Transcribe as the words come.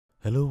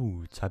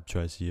Hello, Type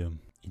Choice here.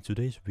 In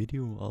today's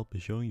video, I'll be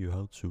showing you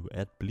how to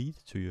add bleed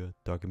to your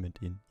document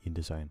in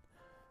InDesign.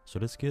 So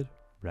let's get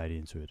right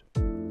into it.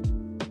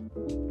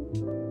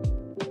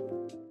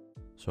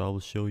 So I will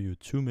show you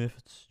two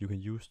methods you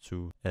can use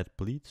to add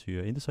bleed to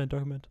your InDesign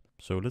document.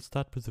 So let's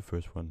start with the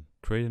first one.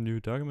 Create a new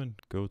document,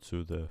 go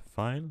to the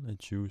File and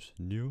choose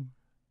New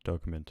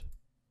Document.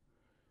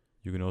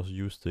 You can also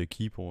use the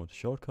keyboard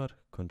shortcut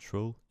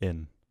Ctrl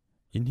N.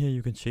 In here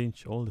you can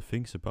change all the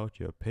things about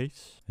your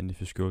page, and if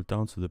you scroll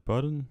down to the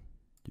bottom,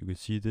 you can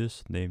see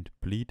this named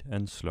bleed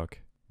and slug.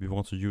 We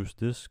want to use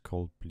this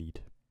called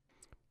bleed.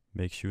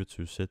 Make sure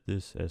to set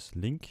this as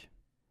link.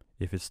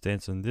 If it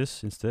stands on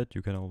this instead,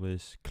 you can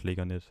always click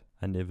on it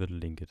and never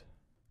link it.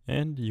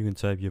 And you can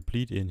type your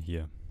bleed in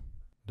here.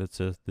 Let's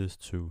set this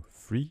to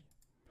 3,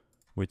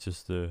 which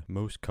is the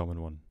most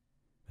common one.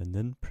 And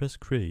then press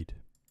create.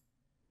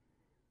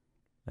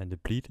 And the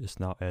bleed is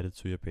now added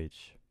to your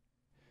page.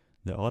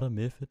 The other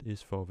method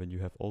is for when you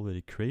have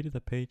already created a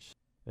page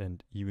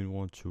and even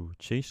want to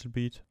change the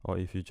bleed, or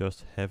if you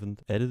just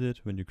haven't added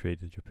it when you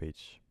created your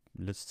page.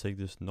 Let's take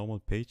this normal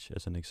page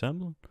as an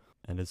example,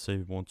 and let's say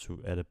we want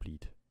to add a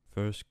bleed.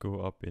 First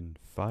go up in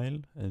File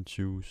and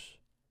choose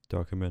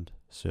Document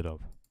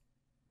Setup,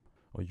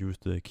 or use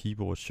the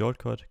keyboard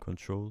shortcut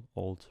Ctrl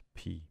Alt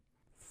P.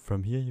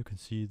 From here you can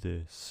see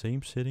the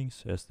same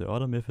settings as the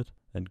other method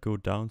and go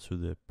down to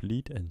the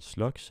bleed and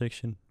slug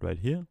section right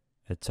here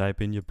and type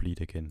in your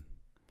bleed again.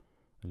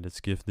 And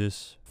let's give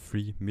this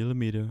 3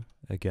 mm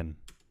again.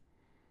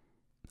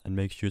 And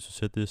make sure to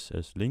set this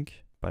as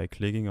link by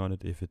clicking on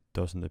it if it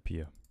doesn't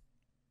appear.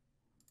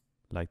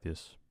 Like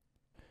this.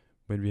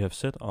 When we have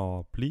set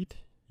our bleed,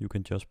 you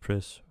can just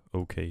press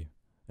OK.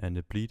 And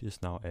the bleed is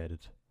now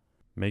added.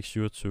 Make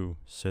sure to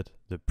set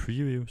the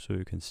preview so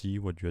you can see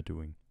what you are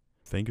doing.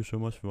 Thank you so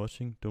much for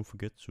watching. Don't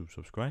forget to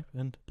subscribe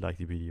and like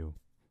the video.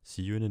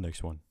 See you in the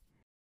next one.